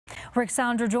Rick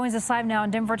Salinger joins us live now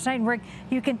in Denver tonight. And Rick,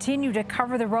 you continue to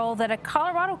cover the role that a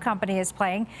Colorado company is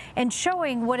playing in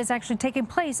showing what is actually taking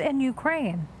place in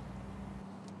Ukraine.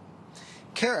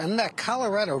 Karen, that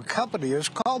Colorado company is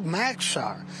called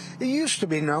Maxar. It used to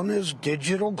be known as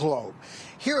Digital Globe.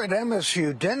 Here at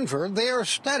MSU Denver, they are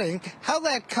studying how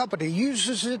that company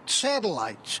uses its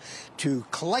satellites to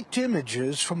collect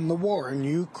images from the war in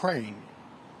Ukraine.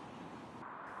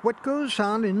 What goes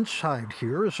on inside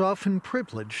here is often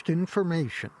privileged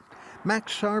information.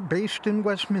 Maxar, based in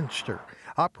Westminster,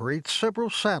 operates several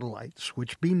satellites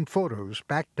which beam photos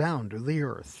back down to the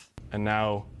Earth. And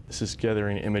now this is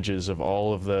gathering images of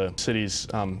all of the cities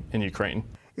in Ukraine.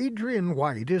 Adrian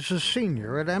White is a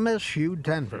senior at MSU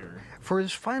Denver. For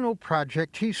his final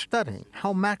project, he's studying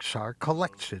how Maxar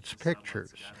collects its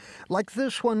pictures, like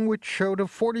this one which showed a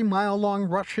 40-mile-long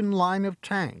Russian line of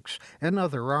tanks and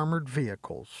other armored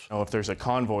vehicles. If there's a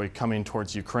convoy coming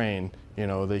towards Ukraine,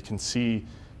 they can see,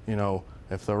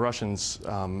 if the Russians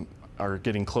are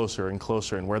getting closer and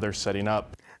closer and where they're setting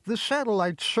up. The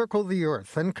satellites circle the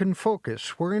Earth and can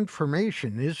focus where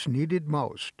information is needed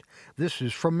most. This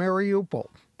is from Mariupol,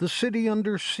 the city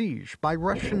under siege by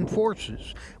Russian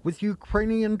forces, with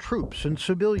Ukrainian troops and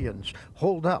civilians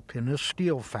holed up in a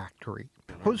steel factory.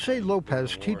 Jose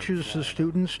Lopez teaches the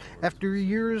students after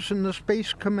years in the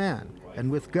Space Command and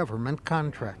with government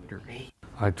contractors.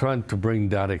 I tried to bring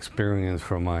that experience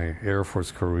from my Air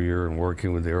Force career and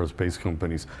working with aerospace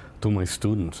companies to my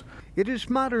students. It is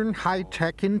modern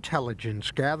high-tech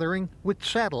intelligence gathering with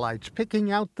satellites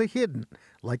picking out the hidden,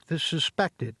 like the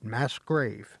suspected mass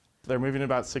grave. They're moving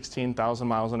about 16,000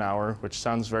 miles an hour, which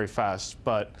sounds very fast,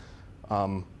 but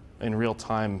in real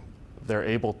time, they're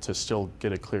able to still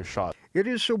get a clear shot. It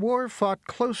is a war fought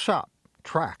close up,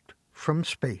 tracked from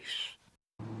space.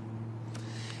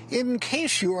 In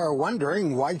case you are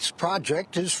wondering, White's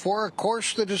project is for a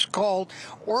course that is called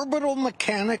Orbital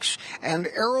Mechanics and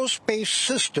Aerospace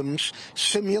Systems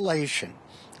Simulation.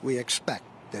 We expect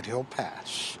that he'll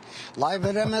pass. Live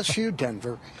at MSU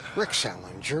Denver, Rick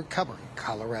Salinger covering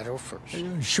Colorado First.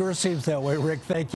 It sure seems that way, Rick. Thank you.